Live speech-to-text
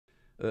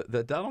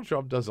that Donald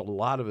Trump does a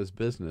lot of his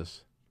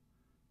business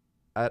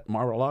at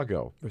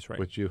Mar-a-Lago. That's right.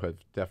 Which you have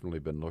definitely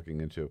been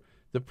looking into.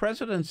 The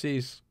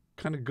presidency's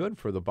kind of good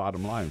for the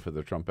bottom line for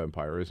the Trump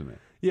empire, isn't it?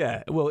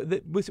 Yeah. Well,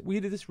 we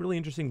did this really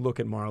interesting look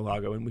at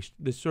Mar-a-Lago, and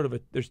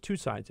there's two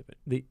sides of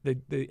it. The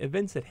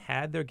events that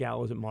had their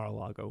galas at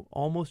Mar-a-Lago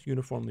almost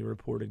uniformly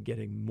reported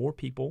getting more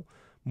people,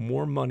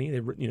 more money.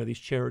 These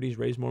charities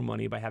raise more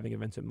money by having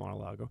events at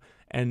Mar-a-Lago,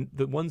 and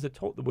the ones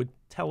that would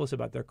tell us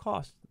about their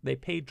costs, they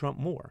paid Trump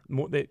more.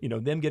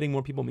 Them getting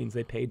more people means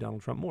they paid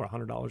Donald Trump more,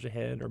 $100 a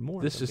head or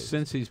more. This is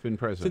since he's been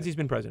president. Since he's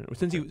been president,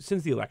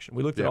 since the election.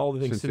 We looked at all the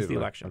things since the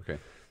election. Okay.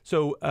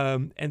 So,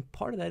 and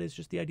part of that is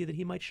just the idea that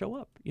he might show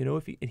up.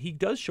 If he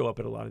does show up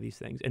at a lot of these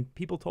things. And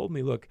people told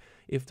me, look,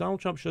 if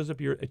Donald Trump shows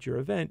up at your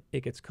event,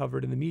 it gets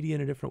covered in the media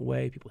in a different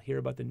way. People hear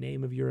about the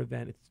name of your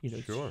event. It's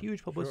it's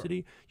huge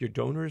publicity. Sure. Your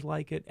donors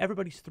like it.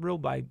 Everybody's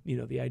thrilled by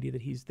the idea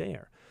that he's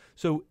there.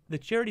 So the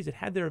charities that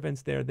had their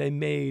events there, they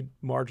made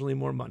marginally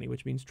more money,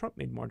 which means Trump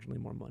made marginally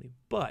more money.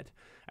 But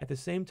at the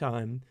same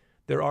time,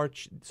 there are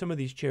some of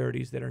these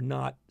charities that are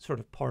not sort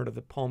of part of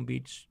the Palm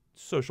Beach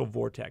social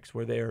vortex,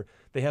 where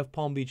they have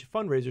Palm Beach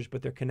fundraisers,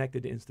 but they're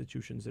connected to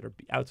institutions that are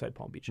outside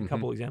Palm Beach. A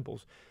couple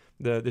examples.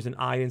 There's an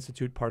Eye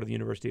Institute, part of the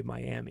University of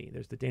Miami.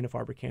 There's the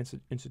Dana-Farber Cancer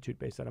Institute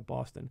based out of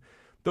Boston.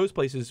 Those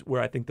places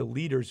where I think the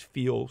leaders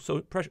feel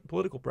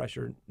political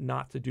pressure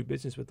not to do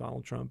business with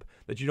Donald Trump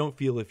that you don't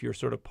feel if you're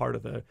sort of part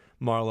of the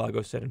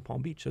Mar-a-Lago set in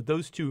Palm Beach. So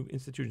those two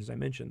institutions I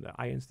mentioned, the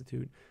Eye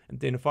Institute and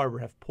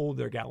Dana-Farber, have pulled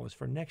their galas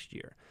for next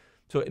year.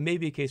 So it may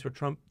be a case where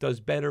Trump does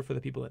better for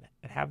the people that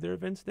have their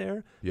events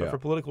there, but for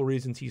political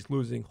reasons, he's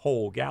losing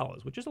whole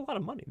galas, which is a lot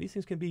of money. These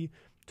things can be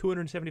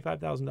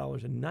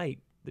 $275,000 a night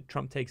that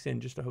Trump takes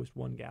in just to host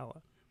one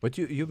gala. But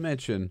you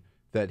mentioned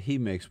that he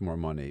makes more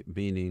money,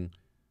 meaning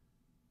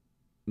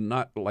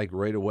not like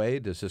right away.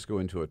 Does this go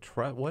into a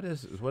trust? What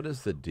is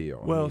the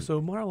deal? Well,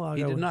 so Mar-a-Lago,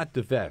 he did not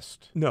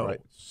divest. No.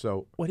 Right?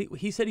 So what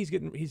he said,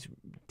 he's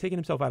taken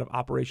himself out of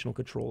operational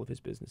control of his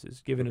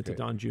businesses, given it to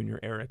Don Jr.,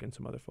 Eric, and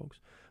some other folks.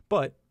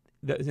 But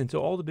and so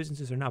all the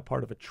businesses are now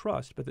part of a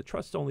trust, but the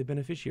trust's only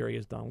beneficiary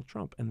is Donald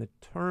Trump. And the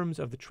terms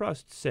of the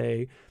trust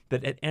say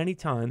that at any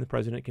time the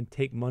president can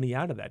take money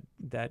out of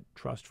that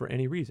trust for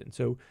any reason.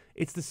 So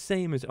it's the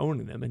same as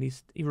owning them, and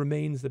he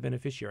remains the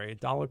beneficiary.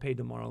 $1 paid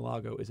to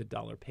Mar-a-Lago is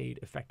 $1 paid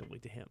effectively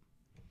to him.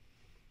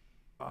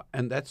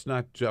 And that's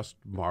not just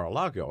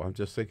Mar-a-Lago. I'm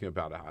just thinking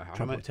about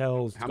how many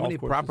hotels, how many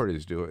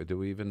properties do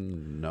we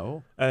even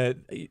know?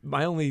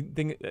 My only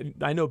thing,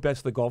 I know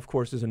best the golf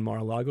courses in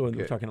Mar-a-Lago, and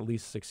we're talking at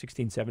least like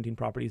 16, 17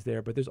 properties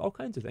there. But there's all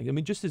kinds of things. I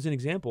mean, just as an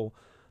example,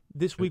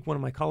 this week one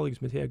of my colleagues,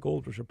 Matea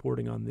Gold, was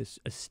reporting on this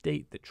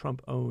estate that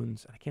Trump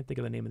owns. I can't think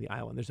of the name of the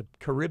island. There's a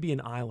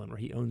Caribbean island where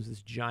he owns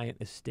this giant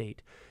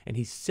estate, and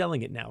he's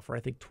selling it now for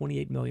I think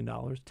 $28 million,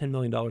 $10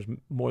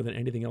 million more than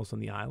anything else on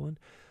the island.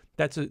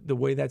 That's the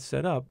way that's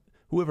set up.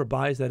 Whoever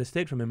buys that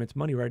estate from him, it's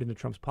money right into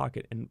Trump's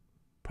pocket, and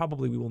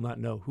probably we will not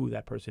know who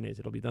that person is.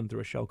 It'll be done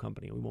through a shell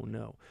company. We won't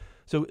know.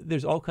 So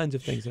there's all kinds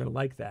of things that are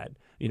like that.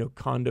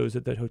 Condos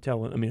at the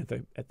hotel.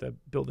 At the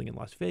building in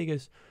Las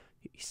Vegas.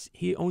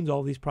 He owns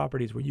all these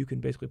properties where you can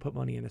basically put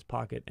money in his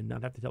pocket and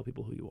not have to tell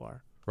people who you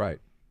are. Right.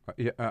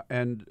 Have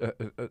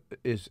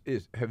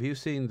you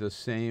seen the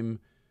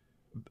same?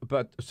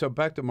 But so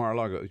back to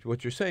Mar-a-Lago,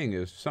 what you're saying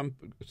is some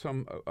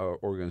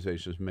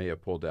organizations may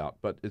have pulled out,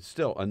 but it's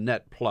still a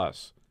net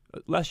plus.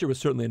 Last year was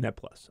certainly a net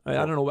plus. I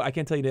don't know. I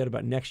can't tell you that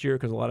about next year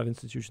because a lot of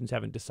institutions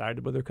haven't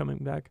decided whether they're coming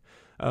back.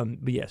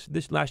 But yes,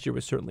 this last year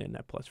was certainly a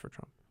net plus for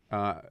Trump.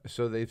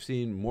 So they've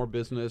seen more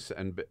business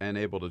and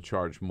able to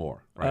charge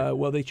more, right?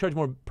 Well, they charge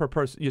more per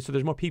person. So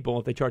there's more people.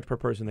 If they charge per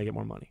person, they get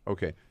more money.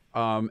 Okay.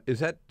 Is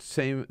that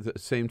the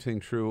same thing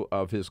true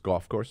of his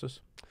golf courses?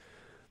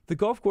 The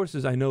golf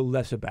courses I know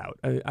less about.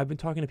 I've been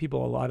talking to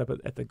people a lot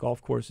about at the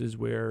golf courses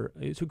where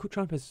so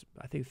Trump has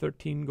I think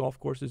 13 golf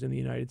courses in the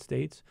United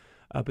States,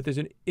 but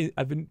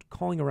I've been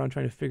calling around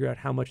trying to figure out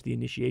how much the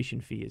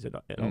initiation fee is at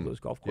all those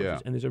golf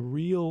courses, and there's a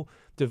real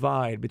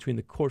divide between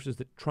the courses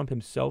that Trump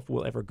himself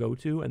will ever go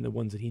to and the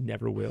ones that he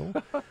never will.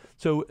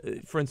 So,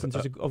 for instance,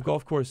 there's a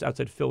golf course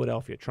outside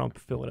Philadelphia, Trump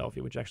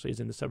Philadelphia, which actually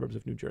is in the suburbs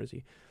of New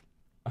Jersey.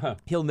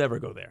 He'll never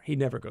go there. He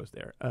never goes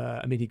there.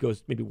 He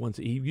goes maybe once.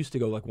 He used to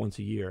go like once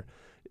a year.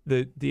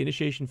 The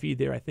initiation fee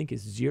there, I think,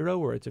 is $0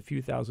 or it's a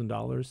few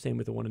 $1,000s. Same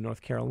with the one in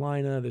North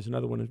Carolina. There's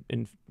another one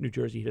in New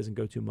Jersey he doesn't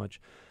go to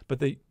much. But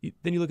then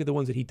you look at the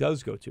ones that he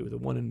does go to. The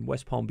one in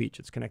West Palm Beach,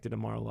 it's connected to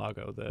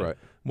Mar-a-Lago. The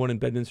one in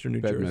Bedminster,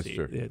 New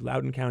Jersey.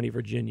 Loudoun County,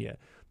 Virginia.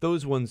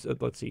 Those ones,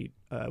 let's see,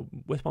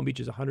 West Palm Beach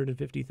is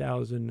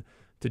 $150,000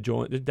 to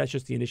join. That's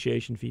just the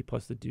initiation fee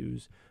plus the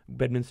dues.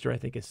 Bedminster, I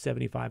think, is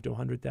 $75,000 to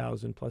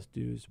 $100,000 plus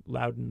dues.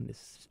 Loudon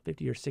is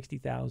 $50,000 or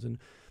 $60,000.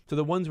 So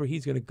the ones where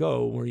he's going to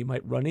go, where you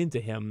might run into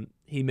him,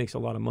 he makes a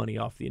lot of money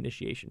off the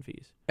initiation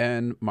fees.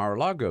 And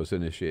Mar-a-Lago's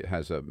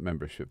has a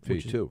membership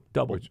fee too.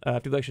 Doubled.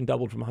 After the election,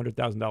 doubled from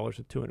 $100,000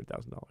 to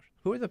 $200,000.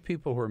 Who are the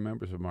people who are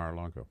members of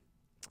Mar-a-Lago?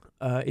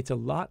 It's a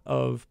lot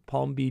of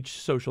Palm Beach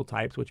social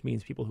types, which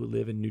means people who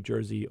live in New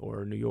Jersey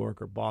or New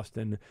York or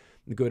Boston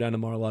go down to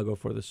Mar-a-Lago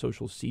for the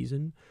social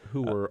season.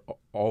 Who were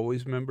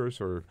always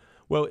members, or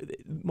well,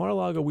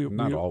 Mar-a-Lago,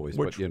 not always,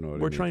 but you know what I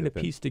we're mean, trying to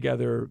depends. piece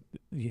together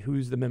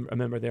who's a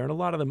member there, and a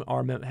lot of them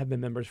have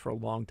been members for a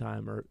long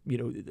time, or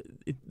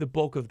the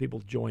bulk of the people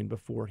joined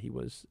before he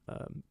was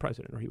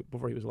president or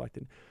before he was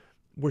elected.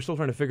 We're still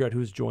trying to figure out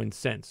who's joined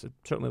since.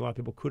 Certainly, a lot of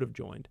people could have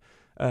joined,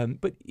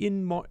 but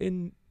in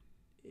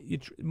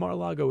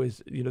Mar-a-Lago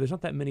is, there's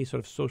not that many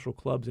sort of social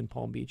clubs in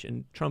Palm Beach,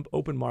 and Trump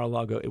opened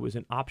Mar-a-Lago. It was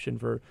an option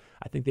for,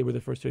 I think they were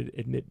the first to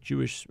admit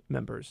Jewish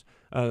members.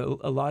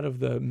 A lot of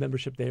the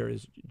membership there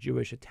is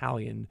Jewish,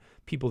 Italian,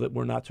 people that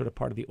were not sort of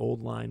part of the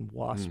old line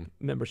WASP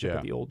membership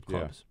of the old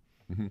clubs.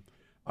 Yeah.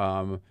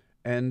 Mm-hmm.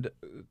 And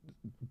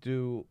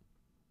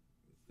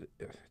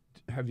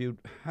have you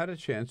had a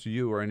chance,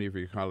 you or any of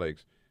your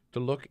colleagues,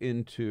 to look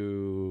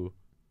into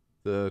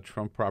the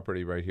Trump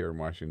property right here in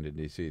Washington,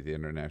 D.C., the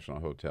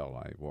International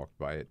Hotel? I walked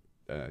by it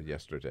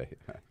yesterday.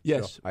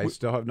 Yes. I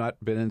still have not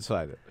been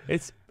inside it.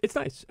 It's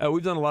nice.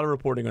 We've done a lot of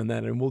reporting on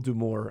that, and we'll do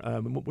more.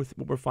 And what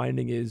we're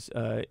finding is,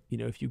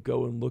 if you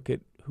go and look at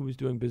who's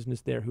doing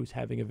business there, who's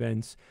having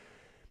events,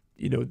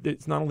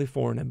 it's not only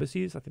foreign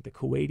embassies. I think the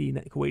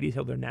Kuwaitis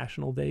held their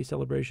National Day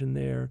celebration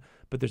there,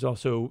 but there's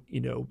also,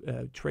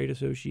 trade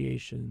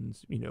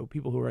associations,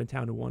 people who are in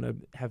town who want to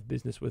have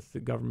business with the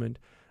government.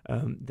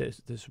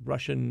 There's this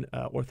Russian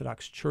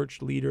Orthodox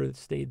Church leader that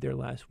stayed there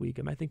last week.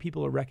 And I think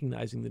people are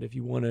recognizing that if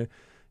you want to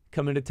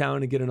come into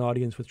town and get an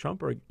audience with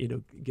Trump, or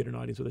get an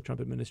audience with the Trump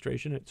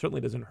administration, it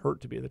certainly doesn't hurt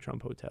to be at the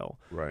Trump Hotel.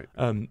 Right.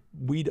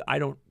 I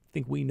don't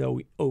think we know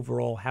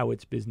overall how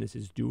its business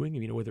is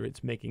doing, whether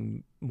it's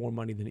making more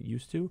money than it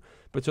used to,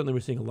 but certainly we're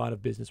seeing a lot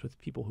of business with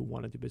people who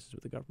want to do business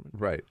with the government.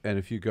 Right. And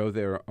if you go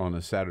there on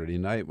a Saturday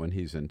night when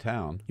he's in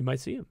town, you might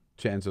see him.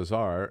 Chances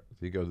are,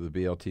 if you go to the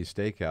BLT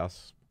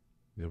Steakhouse,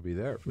 he'll be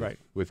there, right,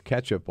 with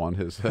ketchup on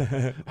his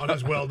on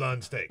his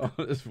well-done steak. On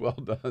his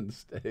well-done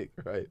steak,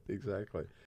 right? Exactly.